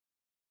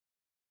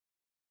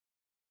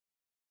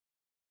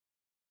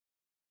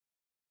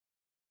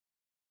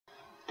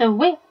The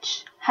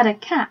witch had a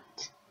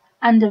cat,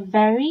 and a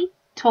very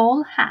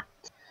tall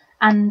hat,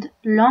 and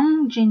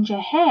long ginger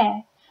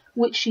hair,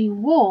 which she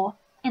wore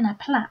in a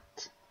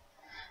plait.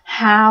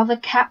 How the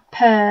cat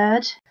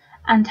purred,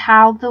 and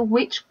how the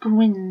witch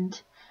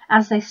grinned,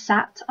 as they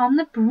sat on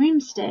the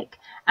broomstick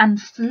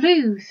and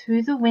flew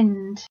through the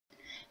wind.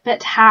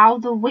 But how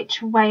the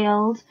witch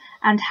wailed,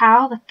 and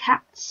how the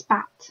cat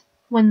spat,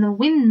 when the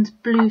wind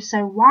blew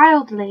so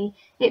wildly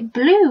it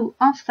blew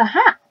off the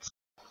hat.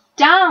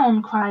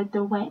 "Down!" cried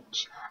the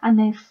witch, and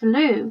they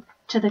flew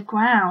to the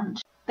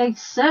ground. They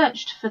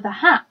searched for the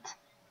hat,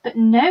 but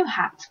no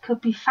hat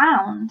could be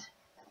found.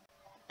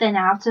 Then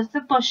out of the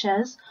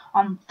bushes,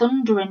 on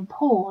thundering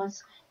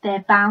paws,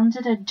 there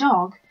bounded a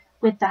dog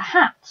with the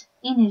hat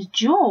in his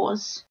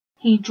jaws.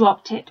 He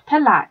dropped it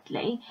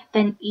politely,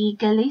 then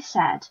eagerly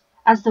said,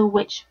 as the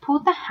witch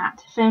pulled the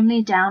hat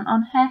firmly down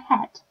on her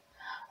head,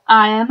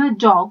 "I am a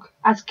dog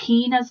as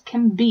keen as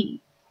can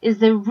be. Is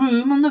there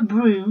room on the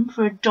broom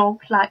for a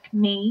dog like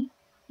me?"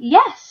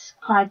 "Yes,"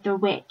 cried the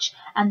witch,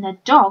 and the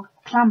dog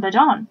clambered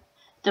on.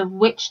 The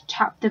witch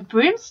tapped the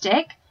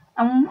broomstick,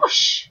 and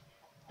whoosh!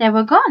 They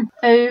were gone.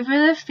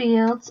 Over the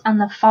fields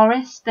and the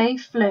forest they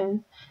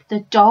flew. The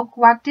dog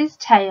wagged his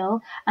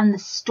tail, and the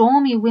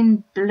stormy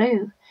wind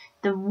blew.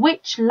 The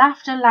witch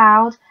laughed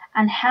aloud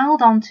and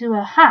held on to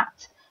her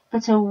hat,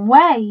 but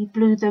away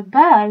blew the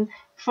bow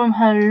from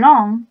her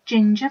long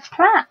ginger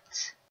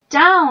plait.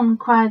 "Down!"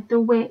 cried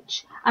the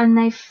witch, and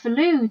they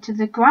flew to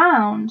the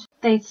ground.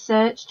 They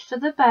searched for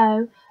the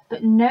bow,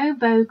 but no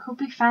bow could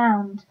be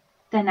found.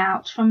 Then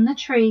out from the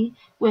tree,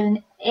 with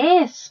an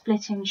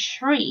ear-splitting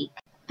shriek,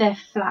 there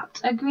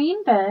flapped a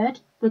green bird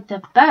with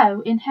the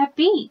bow in her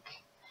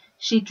beak.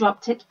 She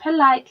dropped it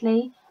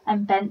politely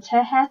and bent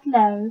her head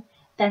low,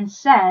 then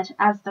said,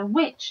 as the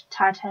witch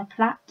tied her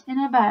plait in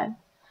a bow,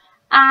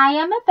 "I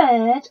am a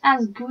bird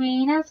as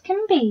green as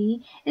can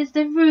be. Is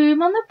there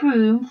room on the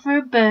broom for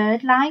a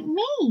bird like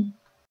me?"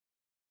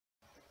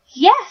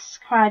 "Yes,"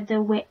 cried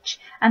the witch,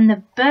 and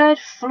the bird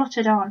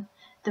fluttered on.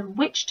 The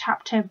witch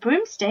tapped her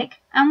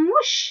broomstick, and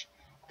whoosh!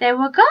 They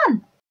were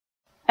gone.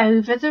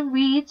 Over the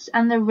reeds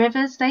and the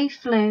rivers they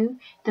flew.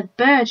 The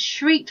bird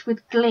shrieked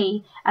with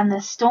glee, and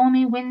the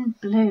stormy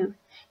wind blew.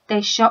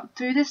 They shot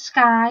through the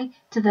sky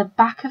to the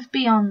back of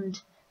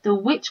beyond. The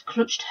witch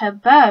clutched her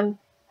bow,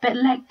 but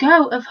let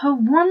go of her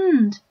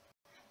wand.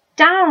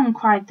 "Down!"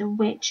 cried the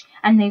witch,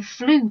 and they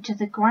flew to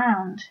the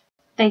ground.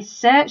 They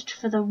searched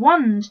for the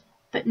wand,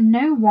 but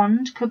no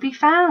wand could be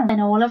found.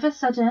 Then all of a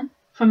sudden,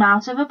 from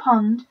out of a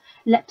pond,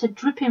 leapt a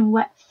dripping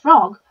wet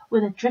frog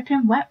with a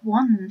dripping wet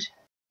wand.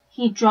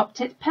 He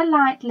dropped it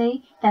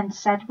politely, then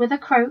said with a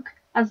croak,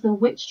 as the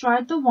witch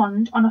dried the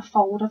wand on a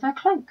fold of her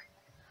cloak,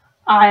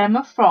 "I am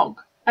a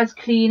frog as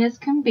clean as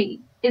can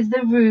be. Is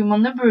there room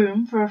on the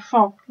broom for a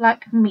frog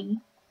like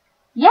me?"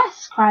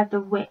 "Yes," cried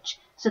the witch,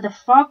 so the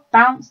frog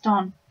bounced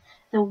on.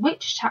 The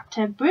witch tapped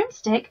her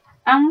broomstick,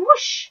 and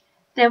whoosh!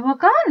 They were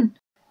gone.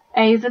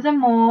 Over the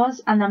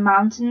moors and the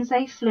mountains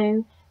they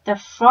flew. The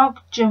frog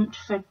jumped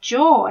for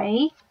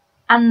joy,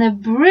 and the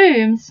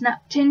broom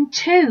snapped in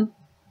two.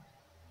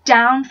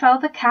 Down fell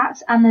the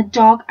cat and the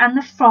dog and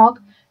the frog.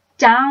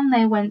 Down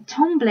they went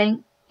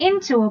tumbling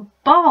into a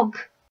bog.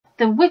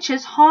 The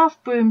witch's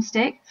half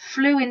broomstick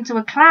flew into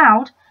a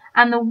cloud,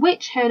 and the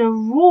witch heard a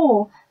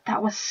roar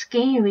that was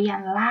scary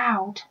and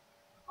loud.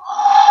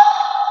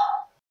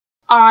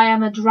 "I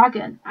am a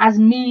dragon as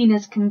mean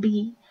as can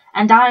be,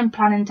 and I'm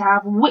planning to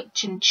have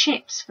witch and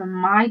chips for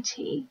my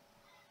tea."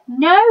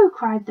 "No!"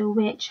 cried the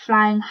witch,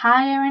 flying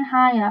higher and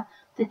higher.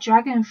 The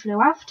dragon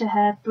flew after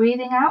her,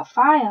 breathing out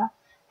fire.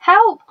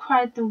 "Help!"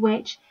 cried the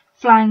witch,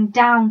 flying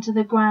down to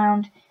the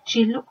ground.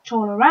 She looked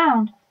all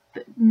around,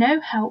 but no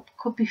help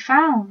could be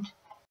found.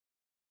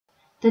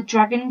 The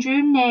dragon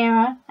drew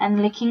nearer,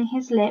 and licking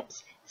his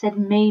lips, said,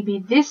 "Maybe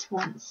this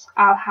once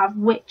I'll have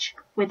witch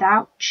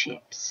without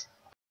chips."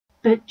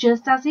 But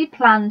just as he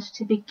planned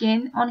to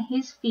begin on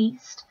his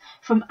feast,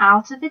 from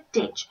out of a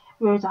ditch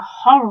rose a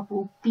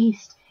horrible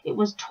beast. It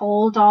was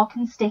tall, dark,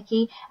 and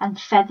sticky, and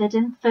feathered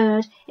and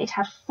furred. It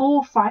had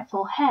 4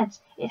 frightful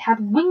heads. It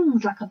had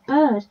wings like a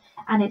bird,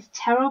 and its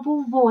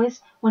terrible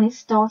voice, when it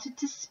started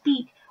to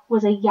speak,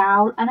 was a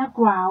yowl and a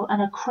growl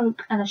and a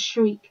croak and a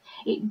shriek.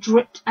 It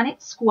dripped and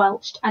it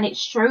squelched, and it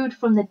strode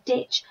from the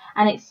ditch,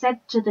 and it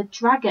said to the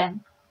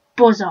dragon,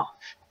 "Buzz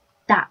off,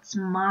 that's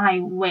my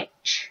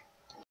witch."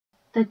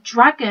 The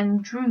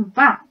dragon drew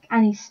back,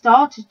 and he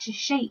started to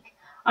shake.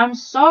 "I'm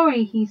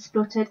sorry," he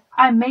spluttered,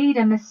 "I made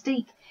a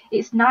mistake.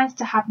 It's nice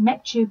to have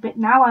met you, but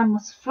now I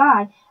must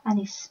fly." And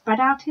he spread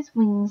out his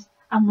wings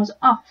and was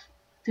off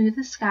through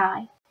the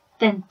sky.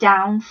 Then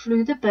down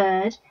flew the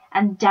bird,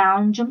 and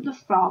down jumped the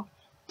frog.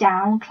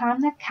 Down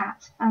climbed the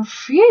cat, and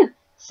 "Phew!"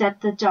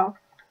 said the dog.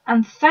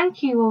 "And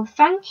thank you, oh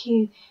thank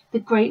you," the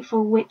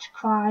grateful witch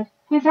cried.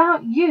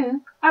 "Without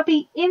you, I'd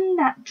be in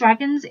that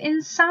dragon's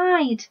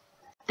inside."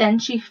 Then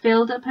she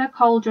filled up her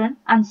cauldron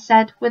and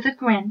said with a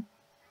grin,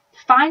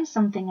 "Find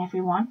something,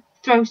 everyone,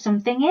 throw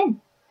something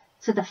in."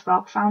 So the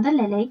frog found a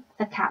lily,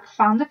 the cat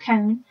found a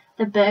cone,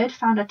 the bird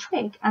found a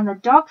twig, and the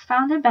dog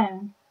found a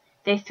bone.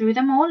 They threw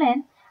them all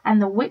in,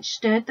 and the witch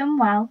stirred them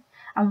well,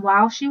 and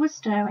while she was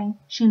stirring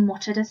she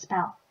muttered a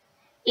spell.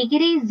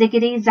 Iggity,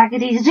 ziggity,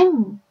 zaggity,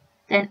 zoom!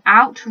 Then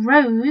out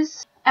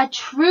rose a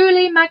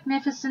truly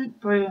magnificent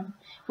broom,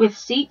 with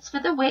seats for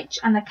the witch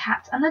and the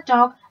cat and the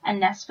dog, a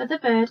nest for the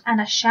bird,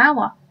 and a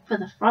shower for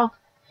the frog.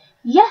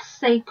 Yes,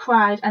 they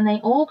cried, and they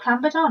all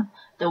clambered on.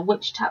 The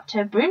witch tapped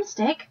her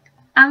broomstick,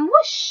 and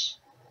whoosh!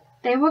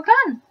 They were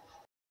gone.